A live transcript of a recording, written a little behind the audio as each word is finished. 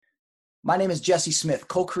My name is Jesse Smith,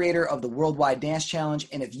 co-creator of the Worldwide Dance Challenge,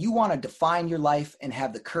 and if you want to define your life and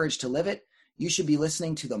have the courage to live it, you should be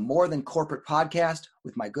listening to the More Than Corporate podcast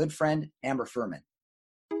with my good friend, Amber Furman.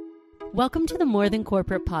 Welcome to the More Than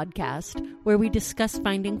Corporate podcast, where we discuss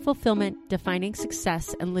finding fulfillment, defining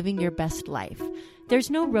success, and living your best life.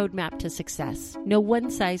 There's no roadmap to success, no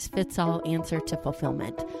one-size-fits-all answer to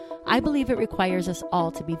fulfillment. I believe it requires us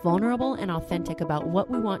all to be vulnerable and authentic about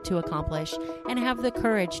what we want to accomplish and have the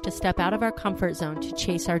courage to step out of our comfort zone to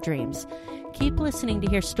chase our dreams. Keep listening to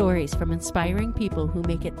hear stories from inspiring people who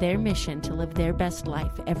make it their mission to live their best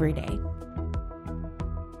life every day.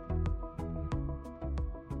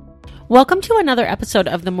 Welcome to another episode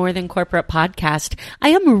of the More Than Corporate podcast. I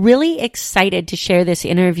am really excited to share this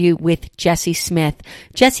interview with Jesse Smith.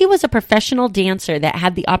 Jesse was a professional dancer that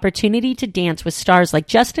had the opportunity to dance with stars like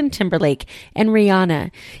Justin Timberlake and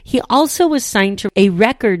Rihanna. He also was signed to a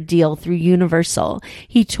record deal through Universal.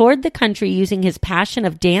 He toured the country using his passion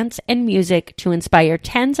of dance and music to inspire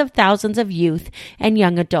tens of thousands of youth and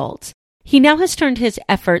young adults. He now has turned his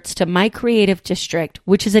efforts to My Creative District,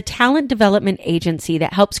 which is a talent development agency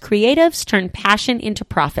that helps creatives turn passion into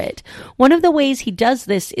profit. One of the ways he does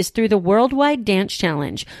this is through the Worldwide Dance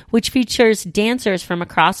Challenge, which features dancers from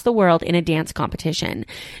across the world in a dance competition.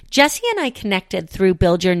 Jesse and I connected through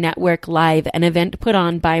Build Your Network Live, an event put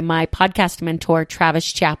on by my podcast mentor,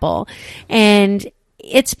 Travis Chappell. And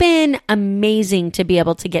it's been amazing to be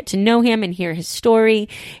able to get to know him and hear his story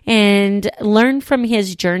and learn from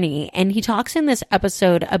his journey. And he talks in this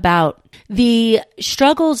episode about the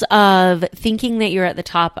struggles of thinking that you're at the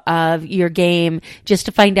top of your game just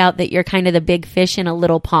to find out that you're kind of the big fish in a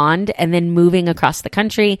little pond, and then moving across the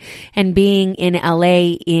country and being in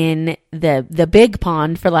LA in the big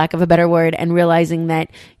pond, for lack of a better word, and realizing that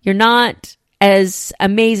you're not as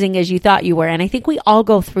amazing as you thought you were. And I think we all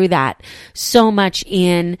go through that so much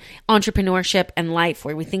in entrepreneurship and life,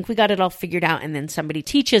 where we think we got it all figured out and then somebody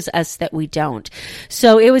teaches us that we don't.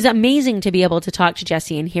 So it was amazing to be able to talk to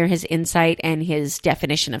Jesse and hear his insight and his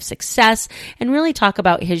definition of success and really talk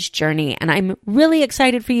about his journey. And I'm really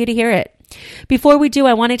excited for you to hear it. Before we do,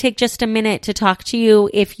 I want to take just a minute to talk to you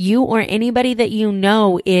if you or anybody that you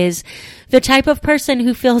know is the type of person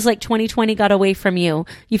who feels like 2020 got away from you.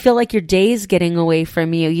 You feel like your day's getting away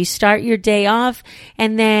from you. You start your day off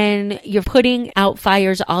and then you're putting out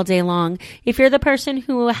fires all day long. If you're the person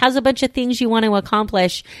who has a bunch of things you want to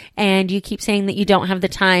accomplish and you keep saying that you don't have the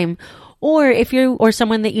time, or if you or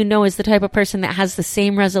someone that you know is the type of person that has the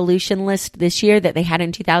same resolution list this year that they had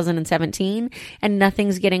in 2017 and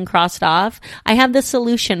nothing's getting crossed off, I have the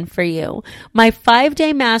solution for you. My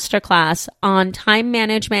 5-day masterclass on time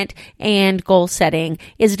management and goal setting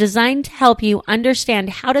is designed to help you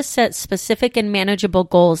understand how to set specific and manageable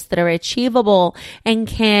goals that are achievable and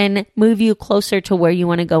can move you closer to where you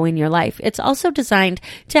want to go in your life. It's also designed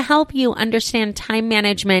to help you understand time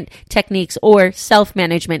management techniques or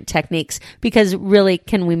self-management techniques, because really,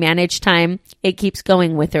 can we manage time? It keeps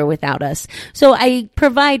going with or without us. So I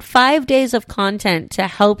provide 5 days of content to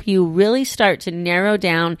help you really start to narrow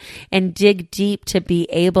down and dig deep to be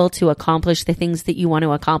able to accomplish the things that you want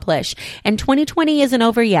to accomplish. And 2020 isn't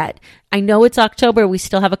over yet. I know it's October. We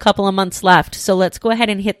still have a couple of months left. So let's go ahead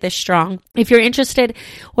and hit this strong. If you're interested,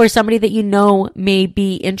 or somebody that you know may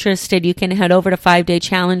be interested, you can head over to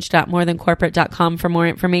 5daychallenge.morethancorporate.com for more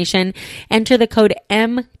information. Enter the code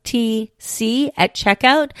MTC at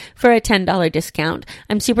checkout for a $10 discount.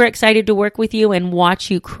 I'm super excited to work with you and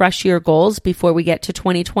watch you crush your goals before we get to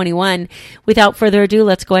 2021. Without further ado,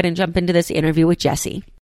 let's go ahead and jump into this interview with Jesse.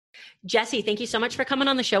 Jesse, thank you so much for coming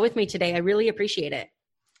on the show with me today. I really appreciate it.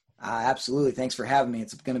 Absolutely. Thanks for having me.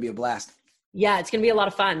 It's going to be a blast. Yeah, it's going to be a lot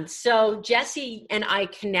of fun. So Jesse and I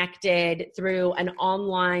connected through an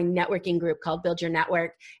online networking group called Build Your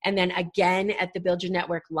Network, and then again at the Build Your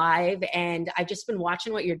Network Live. And I've just been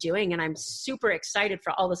watching what you're doing, and I'm super excited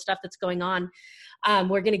for all the stuff that's going on.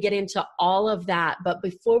 We're going to get into all of that. But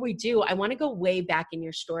before we do, I want to go way back in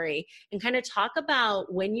your story and kind of talk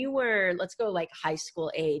about when you were, let's go like high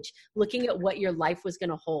school age, looking at what your life was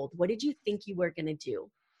going to hold. What did you think you were going to do?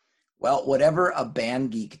 Well, whatever a band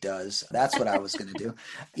geek does, that's what I was going to do.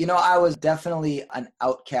 I was definitely an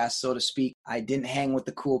outcast, so to speak. I didn't hang with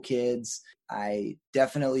the cool kids. I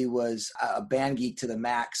definitely was a band geek to the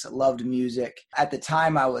max. I loved music. At the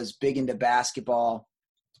time, I was big into basketball,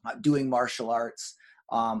 doing martial arts,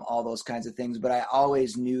 all those kinds of things. But I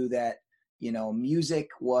always knew that, music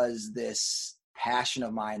was this passion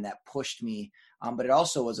of mine that pushed me. But it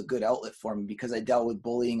also was a good outlet for me because I dealt with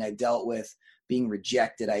bullying. I dealt with being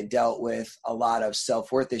rejected. I dealt with a lot of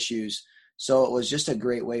self-worth issues. So it was just a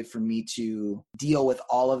great way for me to deal with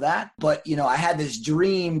all of that. But, I had this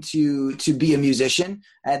dream to be a musician.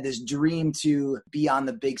 I had this dream to be on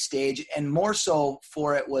the big stage. And more so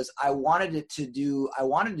for it was I wanted to do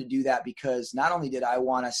that because not only did I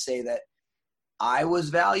want to say that I was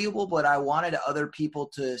valuable, but I wanted other people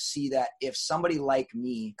to see that if somebody like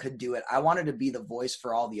me could do it, I wanted to be the voice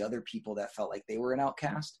for all the other people that felt like they were an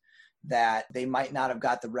outcast, that they might not have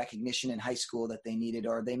got the recognition in high school that they needed,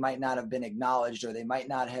 or they might not have been acknowledged, or they might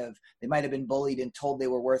have been bullied and told they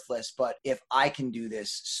were worthless. But if I can do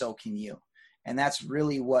this, so can you. And that's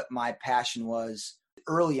really what my passion was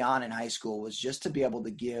early on in high school, was just to be able to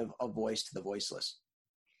give a voice to the voiceless.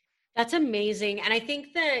 That's amazing. And I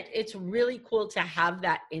think that it's really cool to have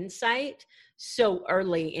that insight so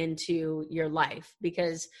early into your life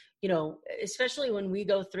because, especially when we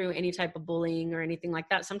go through any type of bullying or anything like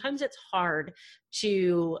that, sometimes it's hard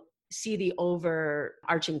to see the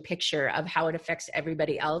overarching picture of how it affects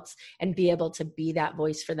everybody else and be able to be that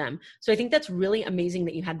voice for them. So I think that's really amazing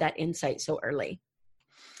that you had that insight so early.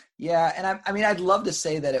 Yeah. And I'd love to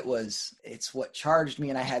say that it's what charged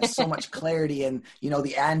me and I had so much clarity and,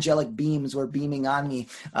 the angelic beams were beaming on me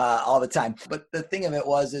all the time. But the thing of it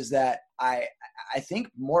is that I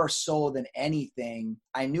think more so than anything,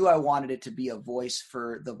 I knew I wanted it to be a voice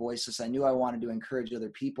for the voiceless. I knew I wanted to encourage other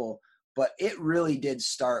people, but it really did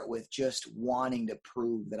start with just wanting to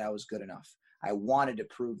prove that I was good enough. I wanted to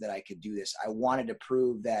prove that I could do this. I wanted to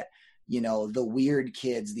prove that the weird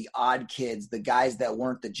kids, the odd kids, the guys that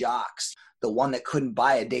weren't the jocks, the one that couldn't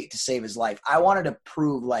buy a date to save his life. I wanted to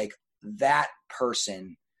prove like that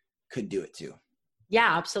person could do it too.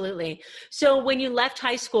 Yeah, absolutely. So when you left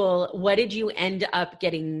high school, what did you end up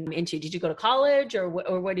getting into? Did you go to college or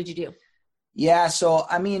what did you do? Yeah. So,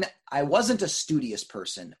 I wasn't a studious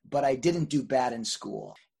person, but I didn't do bad in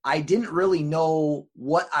school. I didn't really know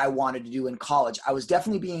what I wanted to do in college. I was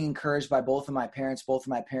definitely being encouraged by both of my parents. Both of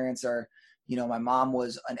my parents are, my mom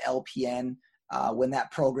was an LPN when that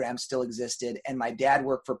program still existed. And my dad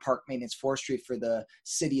worked for Park Maintenance Forestry for the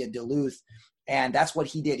city of Duluth. And that's what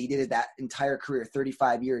he did. He did it that entire career,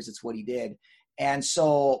 35 years. It's what he did. And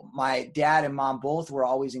so my dad and mom both were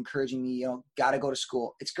always encouraging me, got to go to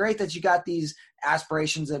school. It's great that you got these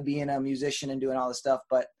aspirations of being a musician and doing all this stuff,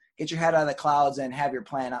 but get your head out of the clouds and have your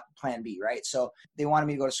plan B, right? So they wanted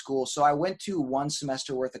me to go to school. So I went to one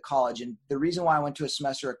semester worth of college. And the reason why I went to a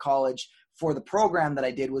semester of college for the program that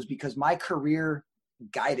I did was because my career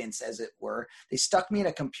guidance, as it were, they stuck me in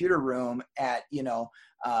a computer room at, in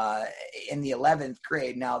the 11th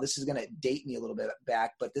grade. Now this is going to date me a little bit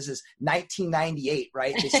back, but this is 1998,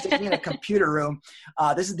 right? They stick me in a computer room.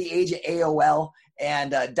 This is the age of AOL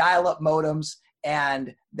and dial-up modems.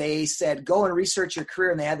 And they said, go and research your career.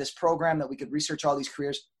 And they had this program that we could research all these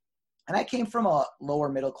careers. And I came from a lower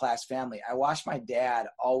middle class family. I watched my dad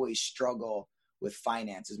always struggle with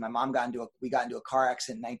finances. My mom we got into a car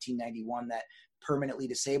accident in 1991 that permanently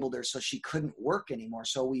disabled her, so she couldn't work anymore.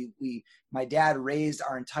 So my dad raised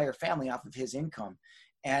our entire family off of his income.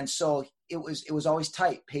 And so it was always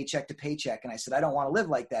tight, paycheck to paycheck. And I said, I don't want to live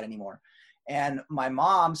like that anymore. And my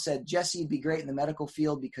mom said, Jesse, you'd be great in the medical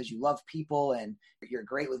field because you love people and you're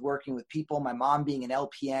great with working with people. My mom, being an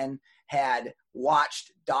LPN, had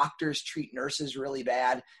watched doctors treat nurses really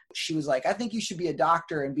bad. She was like, I think you should be a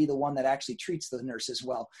doctor and be the one that actually treats the nurses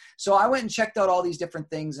well. So I went and checked out all these different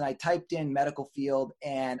things and I typed in medical field,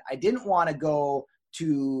 and I didn't want to go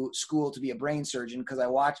to school to be a brain surgeon because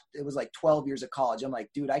it was like 12 years of college. I'm like,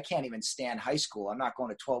 dude, I can't even stand high school. I'm not going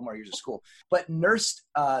to 12 more years of school. But the nurse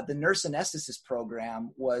anesthetist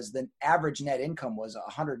program the average net income was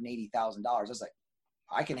 $180,000. I was like,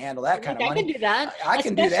 I can handle that kind of money. I can do that. I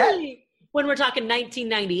can do that. When we're talking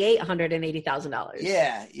 1998, $180,000.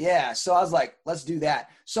 Yeah. So I was like, let's do that.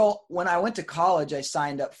 So when I went to college, I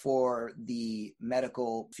signed up for the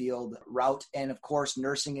medical field route. And of course,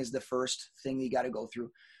 nursing is the first thing you got to go through.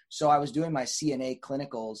 So I was doing my CNA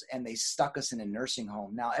clinicals and they stuck us in a nursing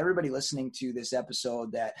home. Now, everybody listening to this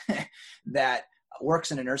episode that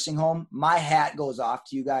works in a nursing home, my hat goes off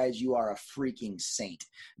to you guys. You are a freaking saint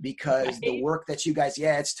because the work that you guys,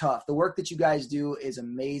 it's tough. The work that you guys do is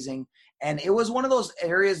amazing. And it was one of those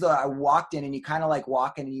areas that I walked in and you kind of like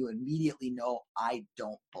walk in and you immediately know I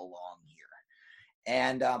don't belong here.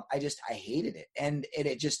 And I hated it. And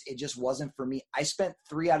it just wasn't for me. I spent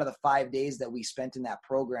 3 out of the 5 days that we spent in that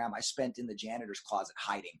program, I spent in the janitor's closet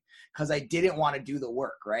hiding because I didn't want to do the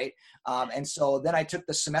work. Right. And so then I took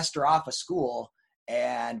the semester off of school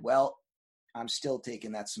and I'm still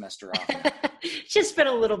taking that semester off now. Just been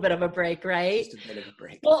a little bit of a break, right? Just a bit of a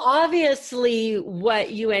break. Well, obviously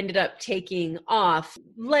what you ended up taking off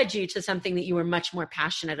led you to something that you were much more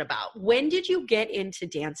passionate about. When did you get into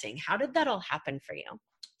dancing? How did that all happen for you?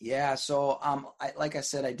 Yeah, so like I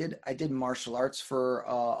said, I did martial arts for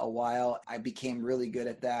a while. I became really good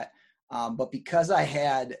at that, but because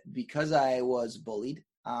I was bullied,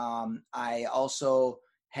 I also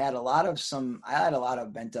had I had a lot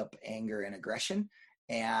of bent up anger and aggression,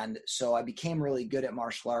 and so I became really good at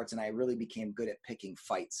martial arts, and I really became good at picking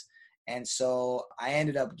fights. And so I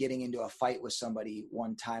ended up getting into a fight with somebody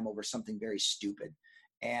one time over something very stupid.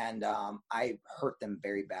 And I hurt them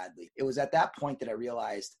very badly. It was at that point that I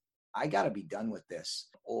realized I got to be done with this,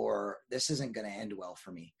 or this isn't going to end well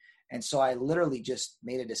for me. And so I literally just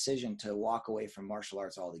made a decision to walk away from martial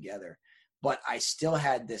arts altogether. But I still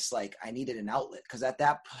had this, like, I needed an outlet, because at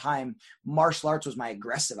that time, martial arts was my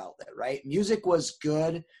aggressive outlet, right? Music was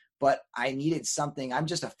good, but I needed something. I'm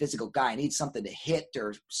just a physical guy. I need something to hit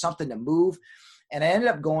or something to move. And I ended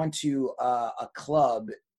up going to a club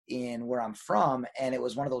in where I'm from, and it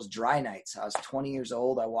was one of those dry nights. I was 20 years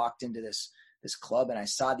old. I walked into this club, and I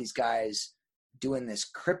saw these guys doing this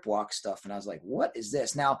crip walk stuff, and I was like, what is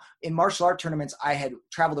this? Now, in martial art tournaments, I had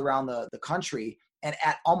traveled around the country, and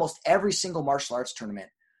at almost every single martial arts tournament,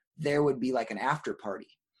 there would be like an after party.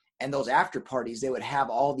 And those after parties, they would have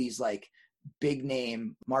all these like big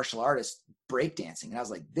name martial artists breakdancing. And I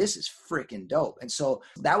was like, this is freaking dope. And so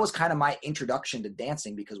that was kind of my introduction to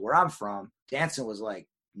dancing, because where I'm from, dancing was like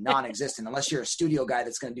non-existent unless you're a studio guy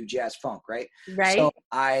that's going to do jazz funk, right? Right. So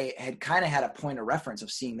I had kind of had a point of reference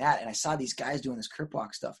of seeing that, and I saw these guys doing this crip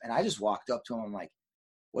walk stuff, and I just walked up to them. I'm like,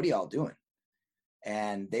 what are y'all doing?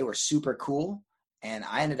 And they were super cool, and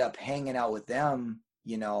I ended up hanging out with them,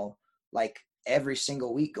 like every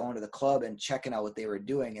single week, going to the club and checking out what they were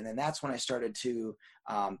doing. And then that's when I started to,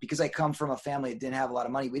 because I come from a family that didn't have a lot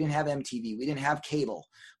of money. We didn't have MTV. We didn't have cable,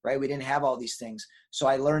 right? We didn't have all these things. So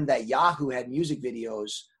I learned that Yahoo had music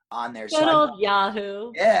videos on there. Good old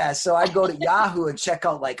Yahoo. Yeah. So I'd go to Yahoo and check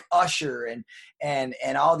out like Usher and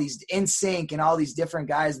all these NSYNC and all these different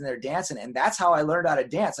guys in there dancing. And that's how I learned how to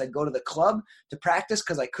dance. I'd go to the club to practice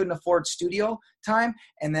because I couldn't afford studio time.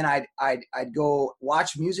 And then I'd go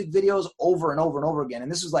watch music videos over and over and over again.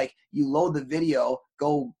 And this was like, you load the video,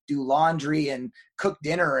 go do laundry and cook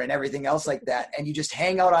dinner and everything else like that. And you just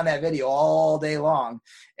hang out on that video all day long.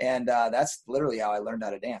 And that's literally how I learned how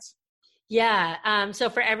to dance. Yeah. So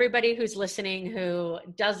for everybody who's listening who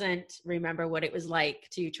doesn't remember what it was like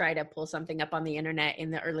to try to pull something up on the internet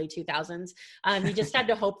in the early 2000s, you just had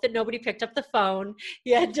to hope that nobody picked up the phone.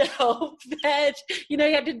 You had to hope that, you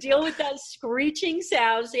had to deal with that screeching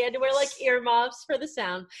sound. So you had to wear like earmuffs for the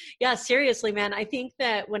sound. Yeah, seriously, man. I think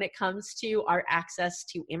that when it comes to our access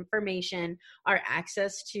to information, our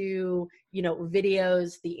access to,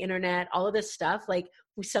 videos, the internet, all of this stuff, like,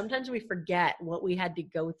 sometimes we forget what we had to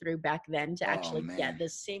go through back then to actually get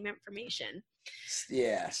this same information.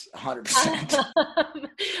 Yes, 100%.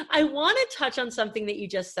 I want to touch on something that you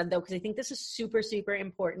just said, though, because I think this is super, super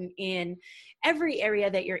important in every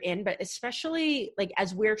area that you're in, but especially like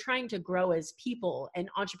as we're trying to grow as people and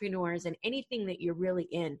entrepreneurs and anything that you're really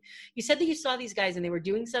in. You said that you saw these guys and they were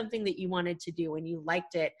doing something that you wanted to do and you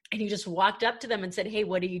liked it, and you just walked up to them and said, hey,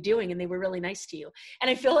 what are you doing? And they were really nice to you.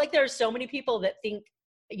 And I feel like there are so many people that think,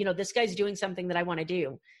 this guy's doing something that I want to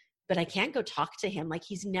do, but I can't go talk to him. Like,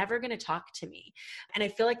 he's never going to talk to me. And I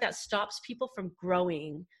feel like that stops people from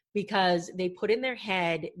growing because they put in their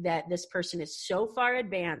head that this person is so far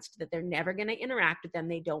advanced that they're never going to interact with them.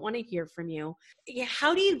 They don't want to hear from you. Yeah,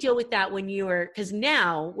 how do you deal with that when because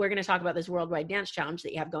now we're going to talk about this Worldwide Dance Challenge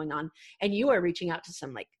that you have going on, and you are reaching out to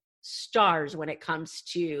some like stars when it comes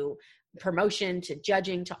to promotion, to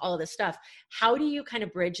judging, to all of this stuff. How do you kind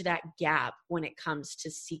of bridge that gap when it comes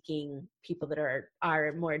to seeking people that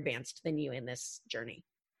are more advanced than you in this journey?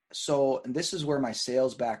 So this is where my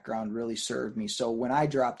sales background really served me. So when I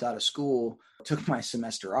dropped out of school, took my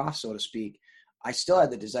semester off, so to speak, I still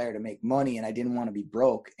had the desire to make money and I didn't want to be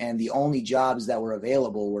broke. And the only jobs that were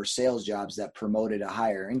available were sales jobs that promoted a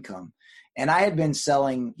higher income. And I had been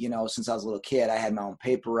selling, since I was a little kid. I had my own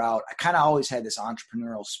paper route. I kind of always had this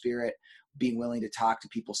entrepreneurial spirit, being willing to talk to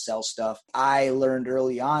people, sell stuff. I learned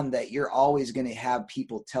early on that you're always going to have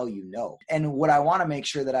people tell you no. And what I want to make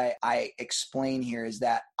sure that I explain here is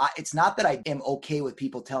that it's not that I am okay with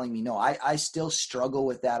people telling me no. I still struggle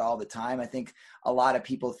with that all the time. I think a lot of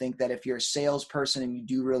people think that if you're a salesperson and you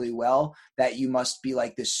do really well, that you must be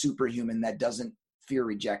like this superhuman that doesn't fear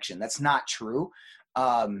rejection. That's not true.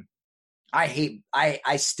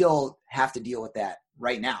 I still have to deal with that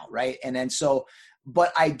right now. Right. And then so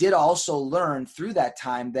But I did also learn through that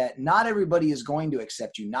time that not everybody is going to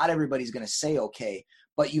accept you. Not everybody's going to say, okay,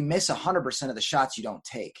 but you miss 100% of the shots you don't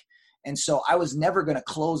take. And so I was never going to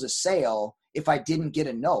close a sale if I didn't get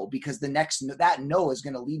a no, because that no is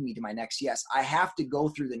going to lead me to my next yes. I have to go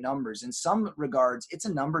through the numbers. In some regards, it's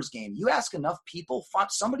a numbers game. You ask enough people,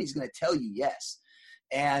 somebody's going to tell you yes.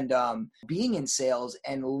 And being in sales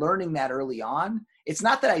and learning that early on, it's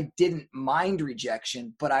not that I didn't mind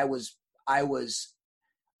rejection, but I was at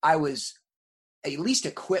least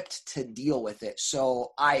equipped to deal with it.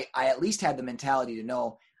 So I at least had the mentality to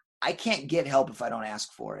know I can't get help if I don't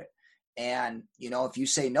ask for it. And, if you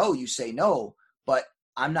say no, you say no, but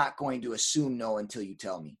I'm not going to assume no until you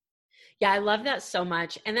tell me. Yeah, I love that so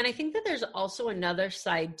much. And then I think that there's also another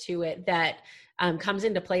side to it that comes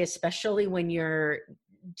into play, especially when you're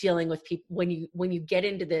dealing with people, when you get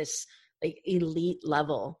into this like elite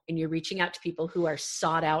level and you're reaching out to people who are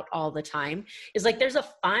sought out all the time, is like there's a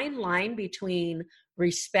fine line between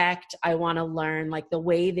respect, I want to learn, like the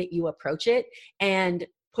way that you approach it, and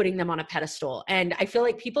putting them on a pedestal. And I feel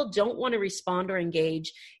like people don't want to respond or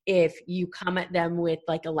engage if you come at them with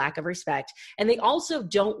like a lack of respect. And they also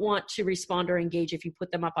don't want to respond or engage if you put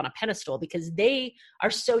them up on a pedestal, because they are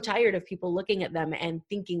so tired of people looking at them and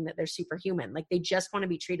thinking that they're superhuman. Like they just want to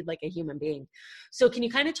be treated like a human being. So can you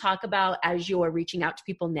kind of talk about, as you're reaching out to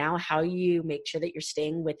people now, how you make sure that you're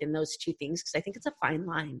staying within those two things? Because I think it's a fine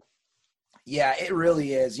line. Yeah, it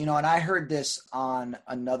really is. And I heard this on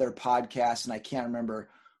another podcast, and I can't remember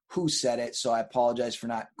who said it, so I apologize for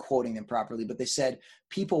not quoting them properly, but they said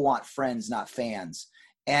people want friends, not fans.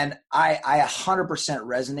 And I 100%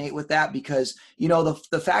 resonate with that, because,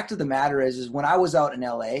 the fact of the matter is when I was out in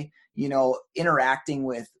LA, interacting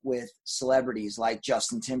with celebrities like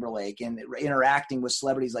Justin Timberlake and interacting with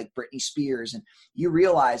celebrities like Britney Spears, and you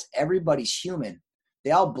realize everybody's human.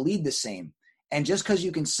 They all bleed the same. And just because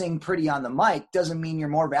you can sing pretty on the mic doesn't mean you're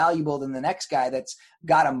more valuable than the next guy that's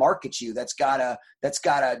got to market you, that's got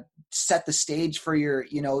to set the stage for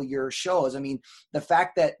your shows. I mean, the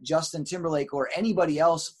fact that Justin Timberlake or anybody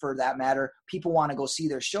else for that matter, people want to go see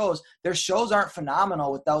their shows aren't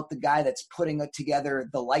phenomenal without the guy that's putting together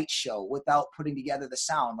the light show, without putting together the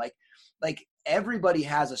sound. Like everybody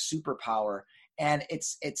has a superpower. And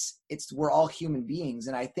it's we're all human beings.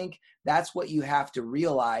 And I think that's what you have to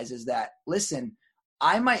realize is that, listen,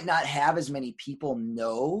 I might not have as many people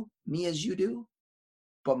know me as you do,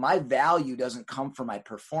 but my value doesn't come from my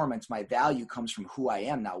performance. My value comes from who I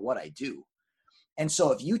am, not what I do. And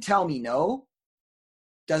so if you tell me no,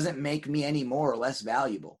 doesn't make me any more or less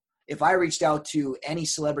valuable. If I reached out to any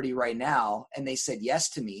celebrity right now and they said yes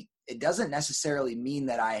to me, it doesn't necessarily mean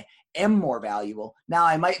that I am more valuable. Now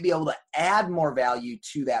I might be able to add more value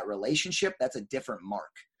to that relationship. That's a different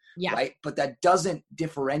mark, right? But that doesn't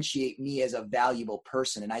differentiate me as a valuable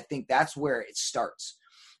person. And I think that's where it starts.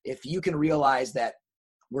 If you can realize that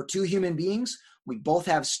we're two human beings, we both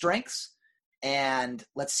have strengths, and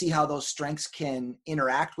let's see how those strengths can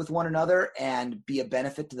interact with one another and be a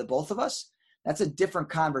benefit to the both of us. That's a different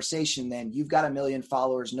conversation than you've got 1 million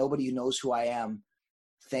followers. Nobody knows who I am.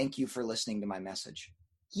 Thank you for listening to my message.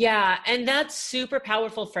 Yeah. And that's super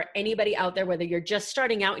powerful for anybody out there, whether you're just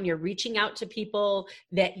starting out and you're reaching out to people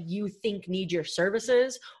that you think need your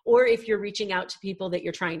services, or if you're reaching out to people that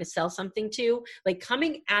you're trying to sell something to, like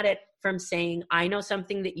coming at it from saying, I know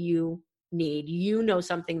something that you need, you know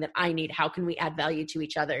something that I need, how can we add value to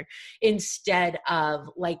each other, instead of,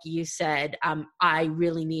 like you said, I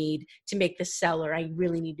really need to make this sell, or I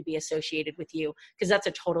really need to be associated with you, because that's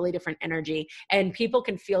a totally different energy, and people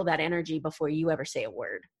can feel that energy before you ever say a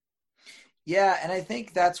word. Yeah, and I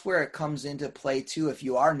think that's where it comes into play too. If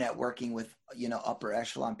you are networking with, upper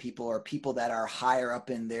echelon people, or people that are higher up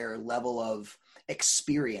in their level of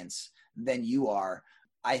experience than you are,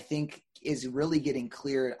 I think is really getting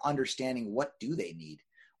clear, understanding what do they need,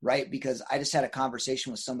 right? Because I just had a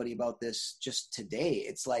conversation with somebody about this just today.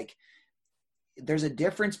 It's like there's a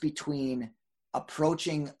difference between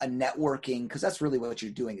approaching a networking, because that's really what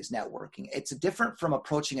you're doing is networking. It's different from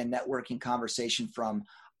approaching a networking conversation from,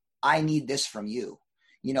 I need this from you.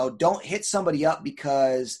 Don't hit somebody up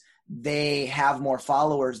because they have more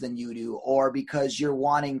followers than you do, or because you're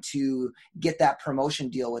wanting to get that promotion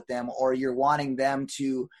deal with them, or you're wanting them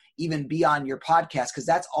to even be on your podcast, because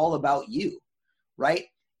that's all about you, right?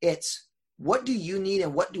 It's what do you need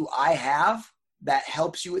and what do I have that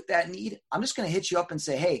helps you with that need? I'm just going to hit you up and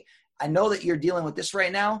say, hey, I know that you're dealing with this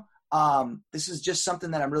right now. This is just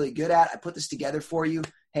something that I'm really good at. I put this together for you.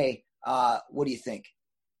 Hey, what do you think?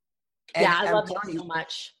 And I love that so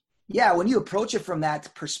much. Yeah, when you approach it from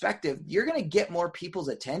that perspective, you're going to get more people's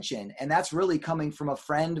attention. And that's really coming from a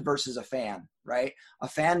friend versus a fan, right? A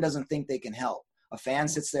fan doesn't think they can help. A fan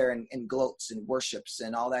sits there and gloats and worships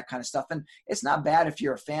and all that kind of stuff. And it's not bad if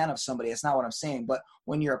you're a fan of somebody. It's not what I'm saying. But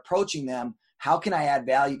when you're approaching them, how can I add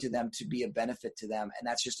value to them to be a benefit to them? And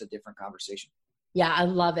that's just a different conversation. Yeah, I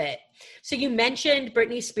love it. So you mentioned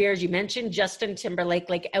Britney Spears, you mentioned Justin Timberlake.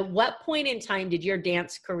 Like, at what point in time did your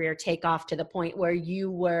dance career take off to the point where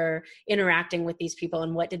you were interacting with these people,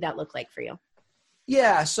 and what did that look like for you?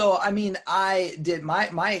 Yeah, so I mean, I did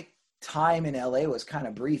my time in LA was kind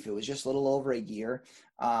of brief. It was just a little over a year,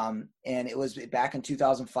 and it was back in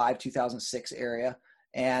 2005, 2006 area.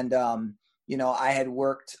 And you know, I had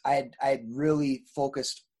really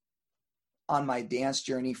focused on my dance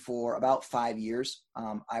journey for about 5 years.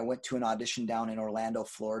 I went to an audition down in Orlando,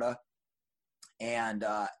 Florida. And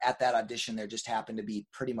at that audition, there just happened to be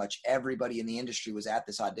pretty much everybody in the industry was at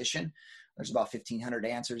this audition. There's about 1,500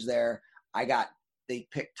 dancers there. They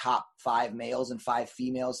picked top 5 males and 5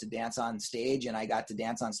 females to dance on stage. And I got to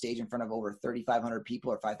dance on stage in front of over 3,500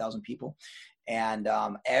 people or 5,000 people. And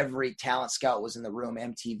every talent scout was in the room,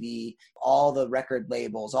 MTV, all the record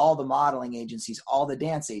labels, all the modeling agencies, all the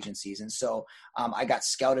dance agencies. And so I got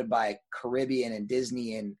scouted by Caribbean and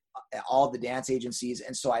Disney and all the dance agencies.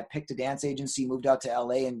 And so I picked a dance agency, moved out to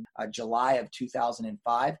LA in July of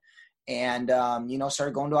 2005, and, you know,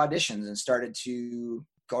 started going to auditions and started to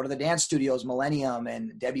go to the dance studios, Millennium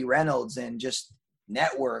and Debbie Reynolds, and just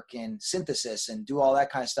network and synthesis and do all that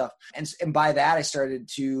kind of stuff. And by that, I started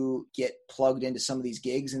to get plugged into some of these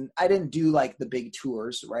gigs. And I didn't do like the big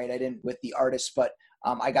tours, right? I didn't with the artists, but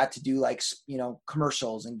I got to do like, you know,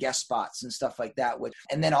 commercials and guest spots and stuff like that.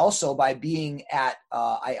 And then also by being at,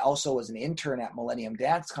 I also was an intern at Millennium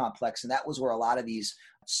Dance Complex. And that was where a lot of these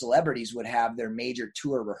celebrities would have their major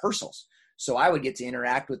tour rehearsals. So I would get to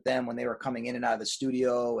interact with them when they were coming in and out of the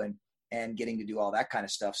studio and getting to do all that kind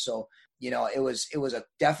of stuff. So, you know, it was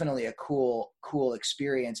definitely a cool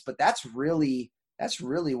experience, but that's really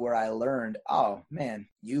where I learned, oh man,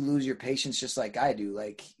 you lose your patience just like I do.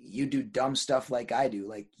 Like, you do dumb stuff like I do.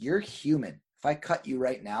 Like, you're human. If I cut you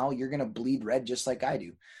right now, you're going to bleed red just like I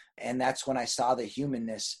do. And that's when I saw the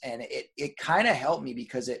humanness, and it kind of helped me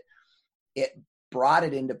because it brought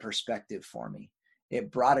it into perspective for me.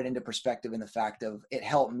 It brought it into perspective in the fact of it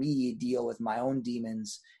helped me deal with my own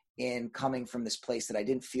demons in coming from this place that I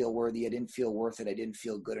didn't feel worthy. I didn't feel worth it. I didn't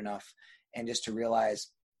feel good enough. And just to realize,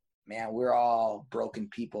 man, we're all broken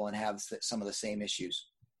people and have some of the same issues.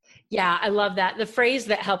 Yeah, I love that. The phrase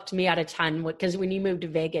that helped me out a ton, because when you move to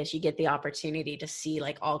Vegas, you get the opportunity to see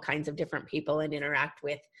like all kinds of different people and interact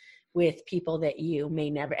with people that you may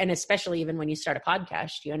never, and especially even when you start a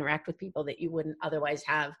podcast, you interact with people that you wouldn't otherwise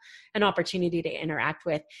have an opportunity to interact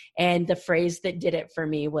with. And the phrase that did it for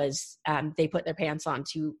me was, they put their pants on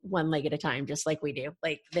to one leg at a time, just like we do.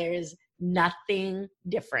 Like, there's nothing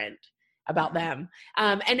different about them.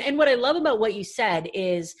 And what I love about what you said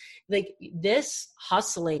is like this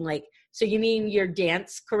hustling, like, so you mean your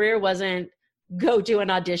dance career wasn't go do an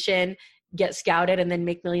audition, get scouted, and then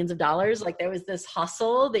make millions of dollars? Like, there was this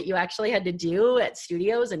hustle that you actually had to do at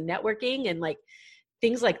studios and networking and like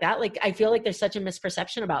things like that. Like, I feel like there's such a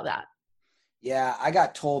misperception about that. Yeah, I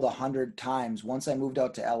got told 100 times. Once I moved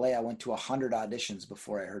out to LA, I went to 100 auditions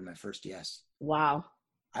before I heard my first yes. Wow.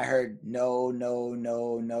 I heard no, no,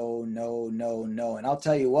 no, no, no, no, no. And I'll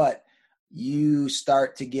tell you what, you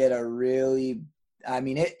start to get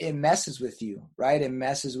it messes with you, right? It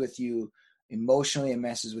messes with you emotionally, it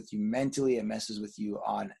messes with you mentally, it messes with you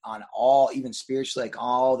on all, even spiritually, like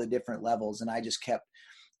all the different levels. And I just kept,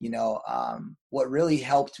 what really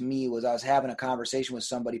helped me was I was having a conversation with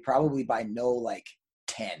somebody probably by no like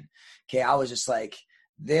 10. Okay. I was just like,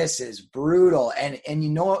 this is brutal. And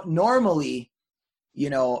normally,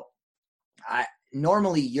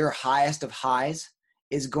 normally your highest of highs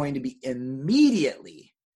is going to be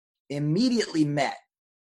immediately met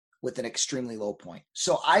with an extremely low point.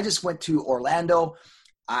 So I just went to Orlando.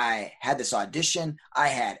 I had this audition. I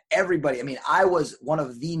had everybody. I mean, I was one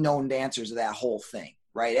of the known dancers of that whole thing,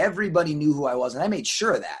 right? Everybody knew who I was, and I made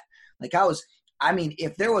sure of that. Like,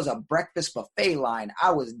 if there was a breakfast buffet line,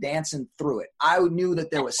 I was dancing through it. I knew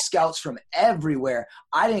that there was scouts from everywhere.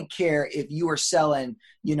 I didn't care if you were selling,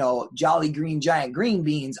 Jolly Green Giant green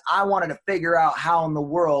beans. I wanted to figure out how in the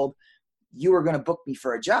world you were going to book me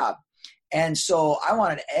for a job. And so I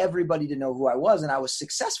wanted everybody to know who I was, and I was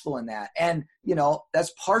successful in that. And,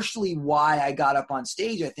 that's partially why I got up on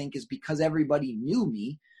stage, I think, is because everybody knew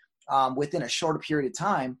me within a shorter period of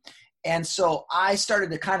time. And so I started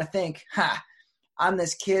to kind of think, I'm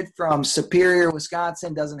this kid from Superior,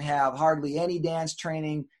 Wisconsin, doesn't have hardly any dance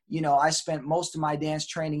training. I spent most of my dance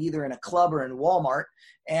training either in a club or in Walmart.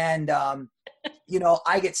 And,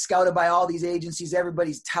 I get scouted by all these agencies.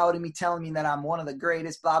 Everybody's touting me, telling me that I'm one of the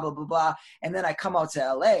greatest, blah, blah, blah, blah. And then I come out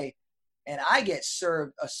to LA and I get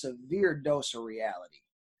served a severe dose of reality.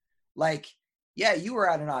 Like, yeah, you were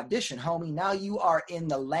at an audition, homie. Now you are in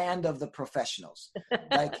the land of the professionals.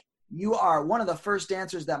 Like, you are one of the first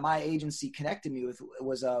dancers that my agency connected me with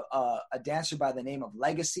was a dancer by the name of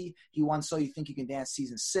Legacy. He won So You Think You Can Dance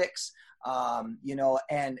season 6,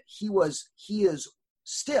 and he is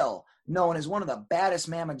still known as one of the baddest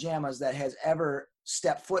mama jammas that has ever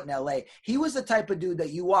stepped foot in LA. He was the type of dude that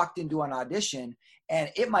you walked into an audition and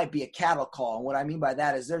it might be a cattle call. And what I mean by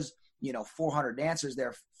that is there's 400 dancers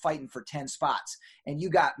there fighting for 10 spots. And you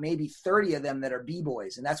got maybe 30 of them that are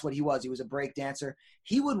B-boys. And that's what he was. He was a break dancer.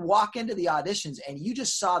 He would walk into the auditions and you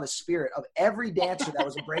just saw the spirit of every dancer that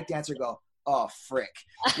was a break dancer go, oh, frick.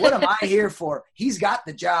 What am I here for? He's got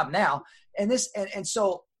the job now.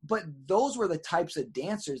 But those were the types of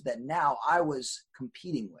dancers that now I was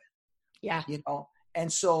competing with. Yeah.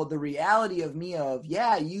 And so the reality of me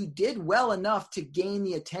you did well enough to gain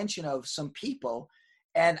the attention of some people.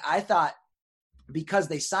 And I thought because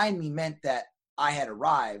they signed me meant that I had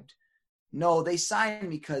arrived. No, they signed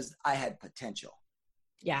me because I had potential.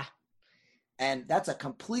 Yeah. And that's a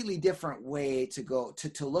completely different way to go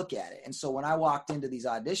to look at it. And so when I walked into these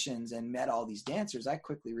auditions and met all these dancers, I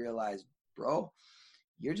quickly realized, bro,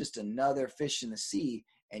 you're just another fish in the sea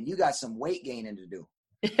and you got some weight gaining to do.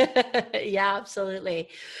 Yeah, absolutely.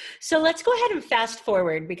 So let's go ahead and fast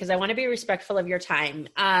forward because I want to be respectful of your time.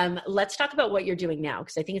 Let's talk about what you're doing now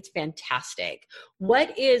because I think it's fantastic.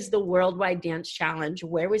 What is the Worldwide Dance Challenge?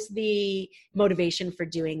 Where was the motivation for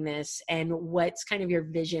doing this? And what's kind of your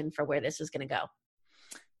vision for where this is going to go?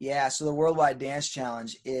 Yeah, so the Worldwide Dance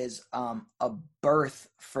Challenge is a birth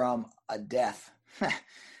from a death.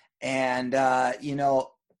 And,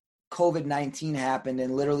 COVID-19 happened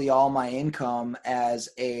and literally all my income as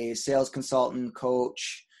a sales consultant,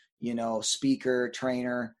 coach, speaker,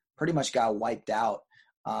 trainer, pretty much got wiped out,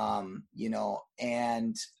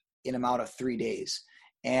 and in about 3 days.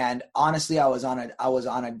 And honestly, I was on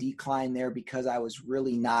a decline there because I was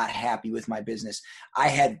really not happy with my business. I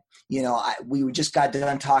had, we just got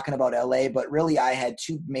done talking about LA, but really I had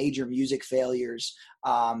 2 major music failures.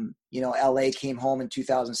 LA came home in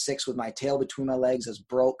 2006 with my tail between my legs. I was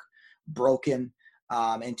broken.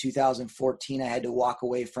 In 2014, I had to walk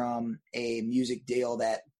away from a music deal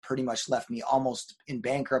that pretty much left me almost in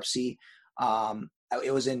bankruptcy.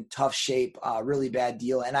 It was in tough shape, really bad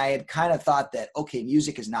deal. And I had kind of thought that, okay,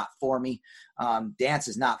 music is not for me. Dance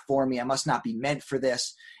is not for me. I must not be meant for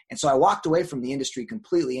this. And so I walked away from the industry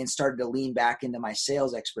completely and started to lean back into my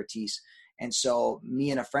sales expertise. And so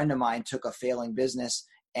me and a friend of mine took a failing business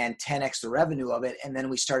and 10x the revenue of it. And then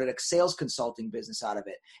we started a sales consulting business out of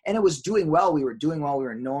it. And it was doing well. We were doing well. We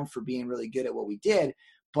were known for being really good at what we did.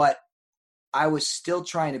 But I was still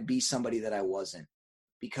trying to be somebody that I wasn't.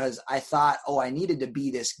 Because I thought, I needed to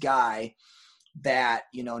be this guy that,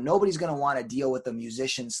 nobody's going to want to deal with a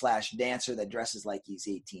musician / dancer that dresses like he's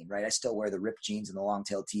 18, right? I still wear the ripped jeans and the long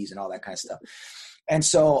tail tees and all that kind of stuff. And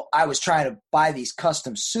so I was trying to buy these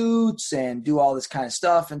custom suits and do all this kind of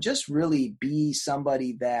stuff and just really be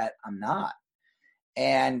somebody that I'm not.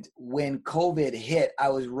 And when COVID hit, I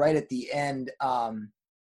was right at the end. Of,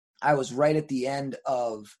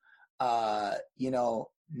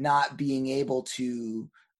 not being able to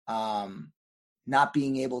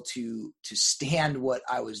stand what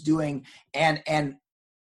I was doing. And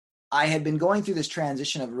I had been going through this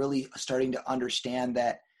transition of really starting to understand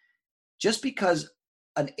that just because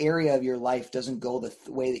an area of your life doesn't go the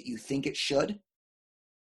way that you think it should,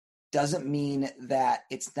 doesn't mean that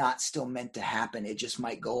it's not still meant to happen. It just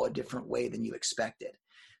might go a different way than you expected.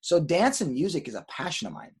 So dance and music is a passion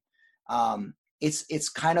of mine.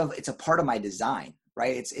 It's a part of my design,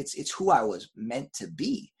 right? It's who I was meant to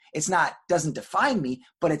be. Doesn't define me,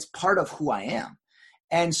 but it's part of who I am.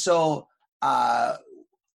 And so,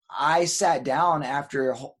 I sat down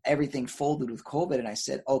after everything folded with COVID and I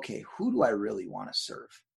said, okay, who do I really want to serve?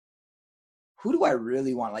 Who do I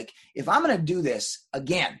really want? Like, if I'm going to do this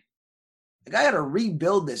again, like I got to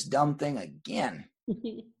rebuild this dumb thing again.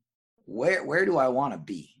 Where do I want to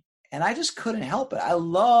be? And I just couldn't help it. I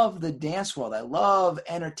love the dance world. I love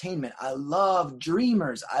entertainment. I love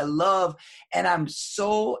dreamers. I love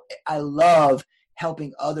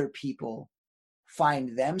helping other people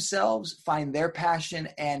find themselves, find their passion,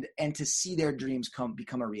 and to see their dreams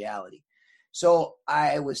become a reality. So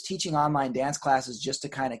I was teaching online dance classes just to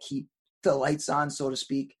kind of keep the lights on, so to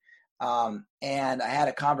speak. And I had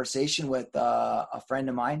a conversation with a friend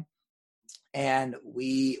of mine, And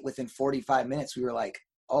within 45 minutes, we were like,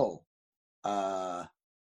 oh,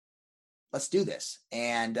 let's do this.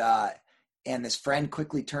 And this friend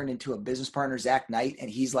quickly turned into a business partner, Zach Knight. And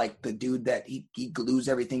he's like the dude that he glues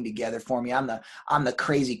everything together for me. I'm the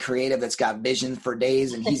crazy creative that's got vision for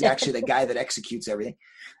days. And he's actually the guy that executes everything.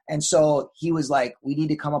 And so he was like, we need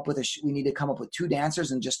to come up with 2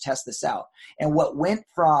 dancers and just test this out. And what went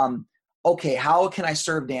from, okay, how can I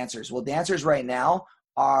serve dancers? Well, dancers right now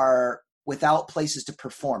are without places to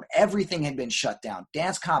perform. Everything had been shut down.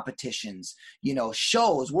 Dance competitions,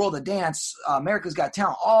 shows, World of Dance, America's Got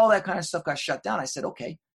Talent, all that kind of stuff got shut down. I said,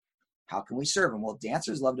 okay, how can we serve them? Well,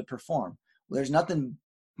 dancers love to perform. Well, there's nothing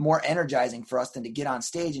more energizing for us than to get on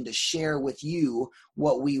stage and to share with you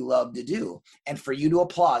what we love to do, and for you to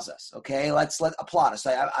applaud us. Okay, let applaud us.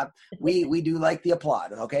 We do like the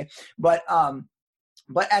applaud. Okay, but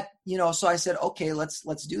so I said, okay,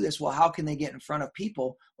 let's do this. Well, how can they get in front of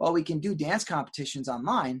people? Well, we can do dance competitions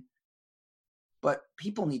online, but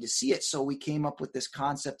people need to see it. So we came up with this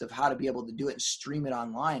concept of how to be able to do it and stream it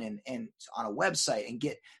online and on a website and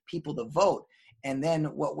get people to vote. And then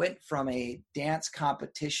what went from a dance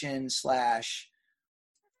competition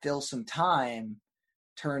 / fill some time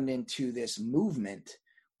turned into this movement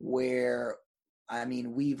where, I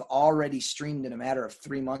mean, we've already streamed in a matter of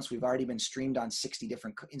 3 months. We've already been streamed on 60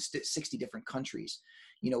 different countries.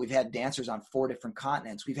 We've had dancers on 4 different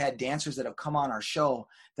continents. We've had dancers that have come on our show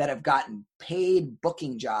that have gotten paid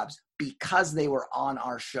booking jobs because they were on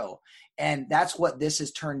our show. And that's what this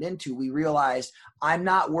has turned into. We realized I'm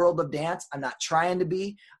not World of Dance. I'm not trying to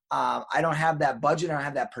be. I don't have that budget. I don't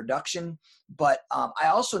have that production. But I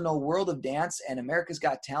also know World of Dance and America's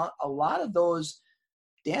Got Talent. A lot of those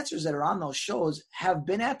dancers that are on those shows have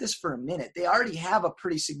been at this for a minute. They already have a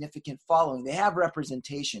pretty significant following. They have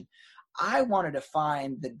representation. I wanted to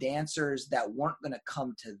find the dancers that weren't going to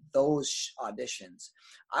come to those auditions.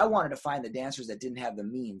 I wanted to find the dancers that didn't have the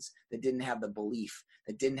means, that didn't have the belief,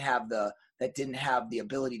 that didn't have the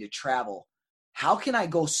ability to travel. How can I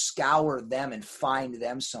go scour them and find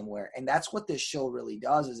them somewhere? And that's what this show really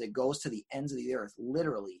does, is it goes to the ends of the earth,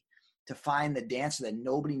 literally, to find the dancer that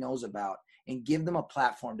nobody knows about and give them a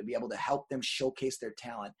platform to be able to help them showcase their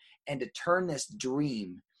talent and to turn this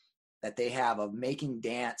dream that they have of making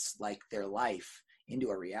dance like their life into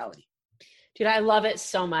a reality. Dude, I love it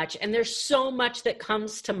so much. And there's so much that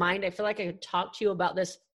comes to mind. I feel like I could talk to you about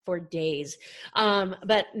this for days.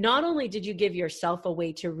 But not only did you give yourself a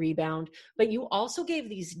way to rebound, but you also gave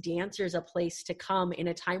these dancers a place to come in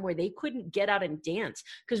a time where they couldn't get out and dance.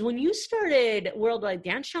 Because when you started Worldwide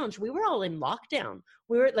Dance Challenge, we were all in lockdown.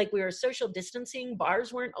 We were social distancing,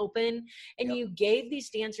 bars weren't open, and Yep. you gave these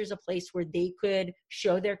dancers a place where they could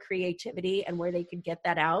show their creativity and where they could get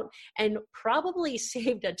that out, and probably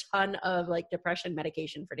saved a ton of depression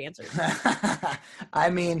medication for dancers. I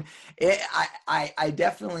mean, I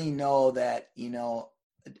definitely know that,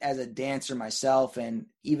 as a dancer myself, and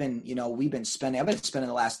even, I've been spending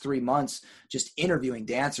the last 3 months just interviewing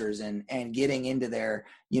dancers and getting into their,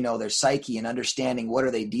 their psyche and understanding what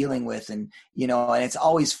are they dealing with. And, and it's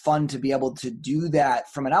always fun to be able to do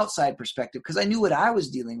that from an outside perspective, because I knew what I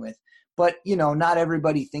was dealing with. But, not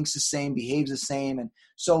everybody thinks the same, behaves the same. And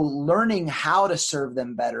so learning how to serve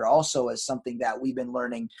them better also is something that we've been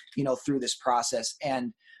learning, through this process.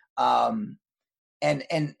 And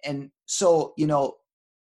so,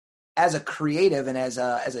 as a creative and as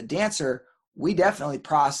a dancer, we definitely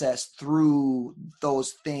process through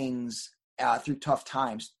those things, through tough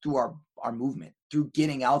times, through our movement, through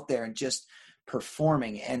getting out there and just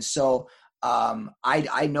performing. And so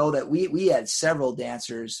I know that we had several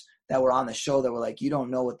dancers that were on the show that were like, you don't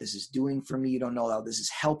know what this is doing for me. You don't know how this is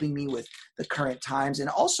helping me with the current times. And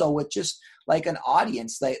also with just like an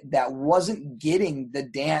audience that wasn't getting the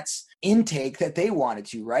dance intake that they wanted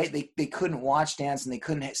to, right? They couldn't watch dance and they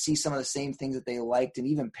couldn't see some of the same things that they liked. And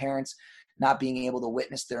even parents not being able to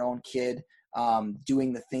witness their own kid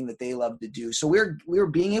doing the thing that they love to do. So we were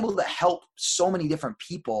being able to help so many different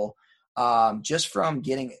people just from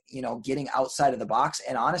getting outside of the box,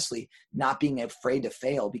 and honestly not being afraid to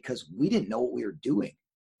fail because we didn't know what we were doing.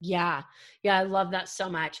 Yeah. I love that so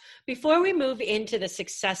much. Before we move into the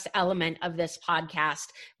success element of this podcast,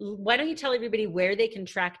 why don't you tell everybody where they can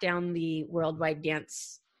track down the Worldwide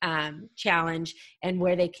Dance Challenge and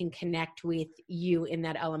where they can connect with you in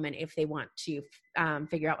that element if they want to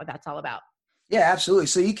figure out what that's all about? Yeah, absolutely.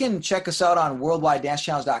 So you can check us out on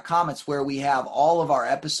worldwidedancechallenge.com. It's where we have all of our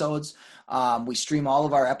episodes. We stream all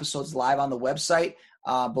of our episodes live on the website,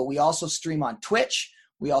 but we also stream on Twitch.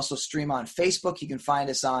 We also stream on Facebook. You can find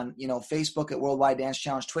us on, Facebook at Worldwide Dance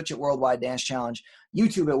Challenge, Twitch at Worldwide Dance Challenge,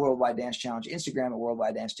 YouTube at Worldwide Dance Challenge, Instagram at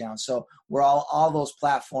Worldwide Dance Challenge. So we're all those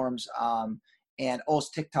platforms, and also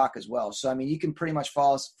TikTok as well. So, you can pretty much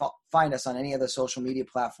find us on any of the social media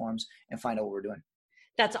platforms and find out what we're doing.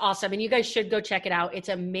 That's awesome. And you guys should go check it out. It's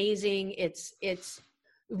amazing. It's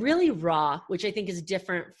really raw, which I think is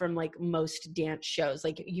different from like most dance shows.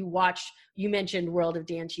 Like you mentioned World of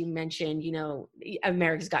Dance, you mentioned,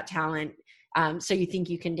 America's Got Talent. So You Think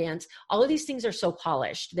You Can Dance. All of these things are so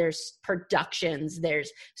polished. There's productions.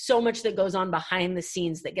 There's so much that goes on behind the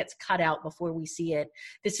scenes that gets cut out before we see it.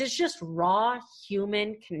 This is just raw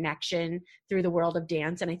human connection through the world of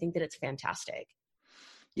dance. And I think that it's fantastic.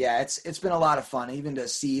 Yeah, it's been a lot of fun, even to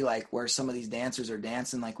see like where some of these dancers are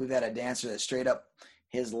dancing. Like we've had a dancer that straight up,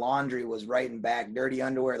 his laundry was right and back, dirty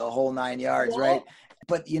underwear, the whole 9 yards, yeah. Right?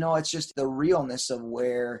 But, it's just the realness of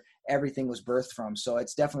where everything was birthed from. So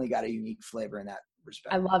it's definitely got a unique flavor in that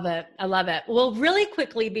respect. I love it. Well, really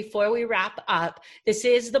quickly before we wrap up, this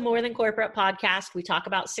is the More Than Corporate podcast. We talk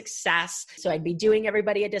about success. So I'd be doing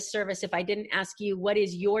everybody a disservice if I didn't ask you, what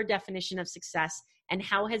is your definition of success and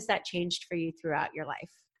how has that changed for you throughout your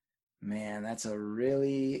life? Man, that's a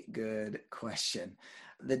really good question.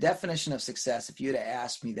 The definition of success, if you'd have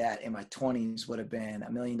asked me that in my 20s, would have been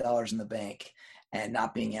 $1 million in the bank and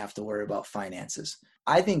not being have to worry about finances.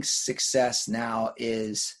 I think success now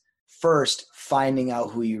is first finding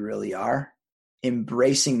out who you really are,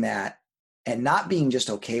 embracing that, and not being just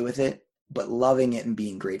okay with it, but loving it and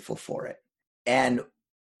being grateful for it. And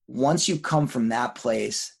once you come from that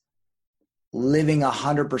place, living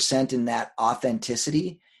 100% in that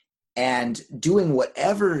authenticity and doing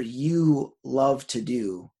whatever you love to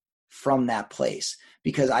do from that place.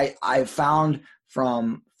 Because I found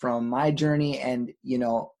from my journey and,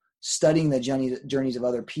 studying the journeys of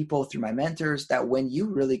other people through my mentors, that when you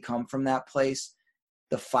really come from that place,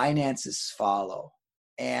 the finances follow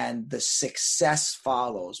and the success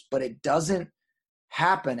follows, but it doesn't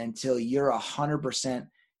happen until you're 100%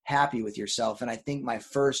 happy with yourself. And I think my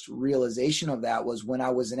first realization of that was when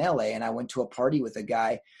I was in LA and I went to a party with a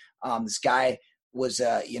guy. This guy was,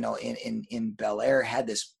 in Bel Air, had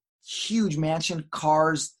this huge mansion,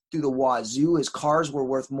 cars through the wazoo. His cars were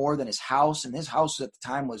worth more than his house. And his house at the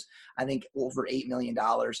time was, I think, over $8 million.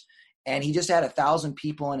 And he just had 1,000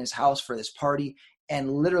 people in his house for this party.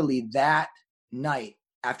 And literally that night,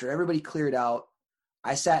 after everybody cleared out,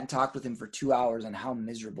 I sat and talked with him for 2 hours on how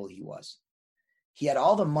miserable he was. He had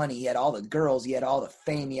all the money, he had all the girls, he had all the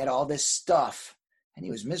fame, he had all this stuff, and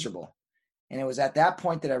he was miserable. And it was at that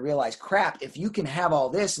point that I realized, crap, if you can have all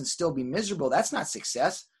this and still be miserable, that's not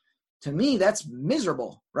success. To me, that's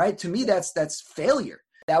miserable, right? To me, that's failure.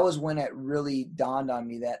 That was when it really dawned on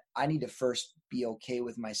me that I need to first be okay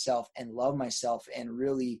with myself and love myself and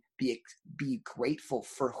really be grateful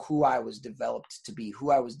for who I was developed to be, who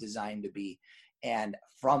I was designed to be. And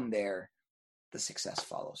from there, the success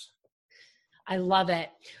follows. I love it.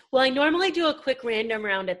 Well, I normally do a quick random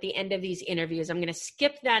round at the end of these interviews. I'm going to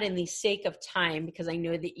skip that in the sake of time because I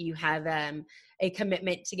know that you have a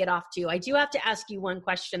commitment to get off to. I do have to ask you one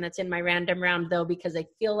question that's in my random round though, because I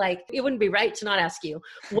feel like it wouldn't be right to not ask you.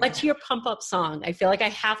 What's your pump up song? I feel like I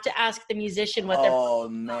have to ask the musician what their Oh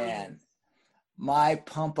man, my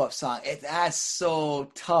pump up song. That's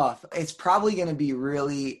so tough. It's probably going to be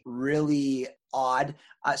really, really odd.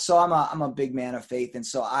 So I'm a big man of faith. And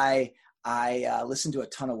so I listen to a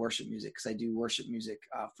ton of worship music because I do worship music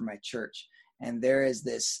for my church. And there is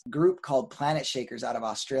this group called Planet Shakers out of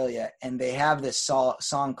Australia, and they have this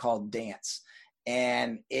song called Dance.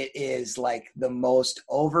 And it is like the most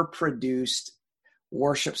overproduced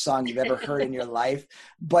worship song you've ever heard in your life,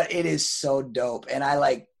 but it is so dope. And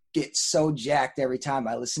I get so jacked every time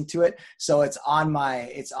I listen to it. So it's on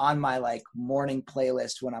my like morning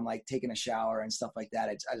playlist when I'm like taking a shower and stuff like that.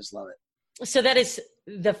 I just love it. So that is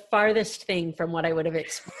the farthest thing from what I would have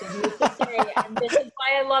expected you to say. And this is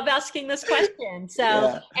why I love asking this question. So,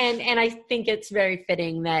 yeah. And I think it's very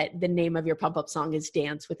fitting that the name of your pump-up song is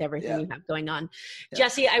Dance with everything you have going on. Yeah.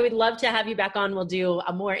 Jesse, I would love to have you back on. We'll do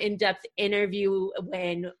a more in-depth interview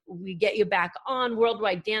when we get you back on.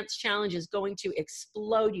 Worldwide Dance Challenge is going to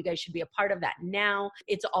explode. You guys should be a part of that now.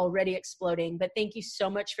 It's already exploding. But thank you so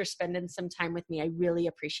much for spending some time with me. I really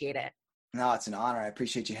appreciate it. No, it's an honor. I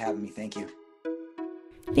appreciate you having me. Thank you.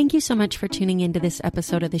 Thank you so much for tuning into this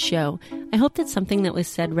episode of the show. I hope that something that was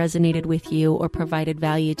said resonated with you or provided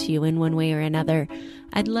value to you in one way or another.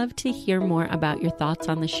 I'd love to hear more about your thoughts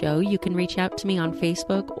on the show. You can reach out to me on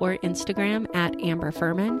Facebook or Instagram at Amber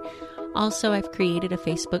Furman. Also, I've created a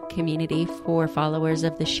Facebook community for followers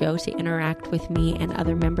of the show to interact with me and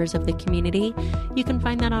other members of the community. You can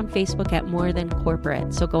find that on Facebook at More Than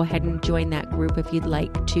Corporate. So go ahead and join that group if you'd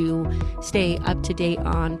like to stay up to date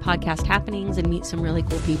on podcast happenings and meet some really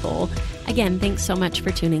cool people. Again, thanks so much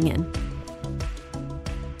for tuning in.